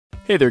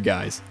Hey there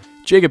guys,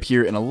 Jacob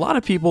here, and a lot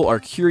of people are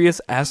curious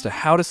as to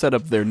how to set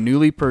up their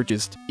newly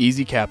purchased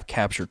EZCap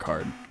capture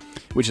card,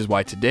 which is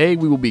why today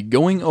we will be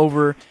going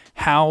over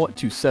how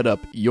to set up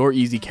your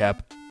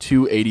EZCap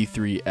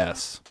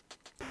 283s.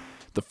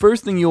 The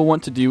first thing you'll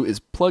want to do is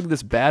plug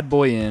this bad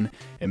boy in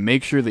and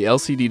make sure the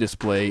LCD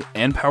display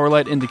and power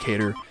light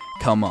indicator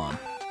come on.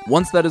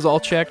 Once that is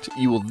all checked,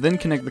 you will then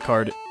connect the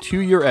card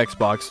to your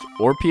Xbox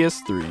or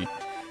PS3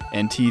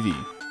 and TV.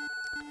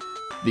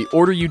 The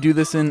order you do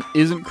this in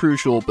isn't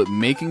crucial, but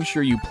making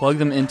sure you plug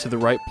them into the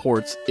right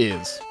ports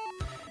is.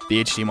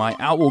 The HDMI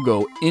out will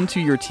go into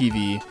your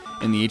TV,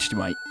 and the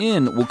HDMI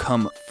in will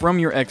come from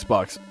your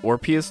Xbox or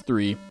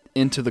PS3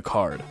 into the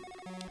card.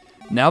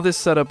 Now this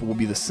setup will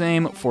be the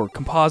same for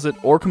composite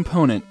or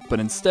component, but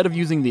instead of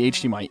using the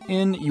HDMI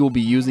in, you will be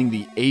using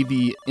the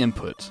AV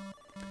input.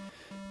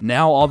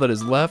 Now all that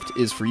is left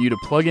is for you to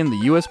plug in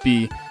the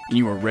USB and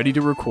you are ready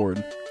to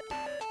record.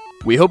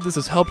 We hope this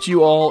has helped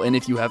you all, and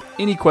if you have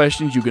any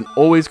questions, you can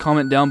always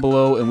comment down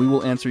below and we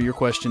will answer your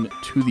question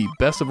to the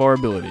best of our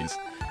abilities.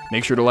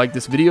 Make sure to like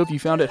this video if you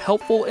found it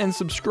helpful and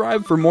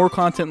subscribe for more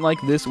content like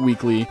this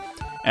weekly.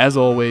 As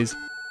always,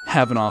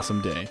 have an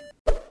awesome day.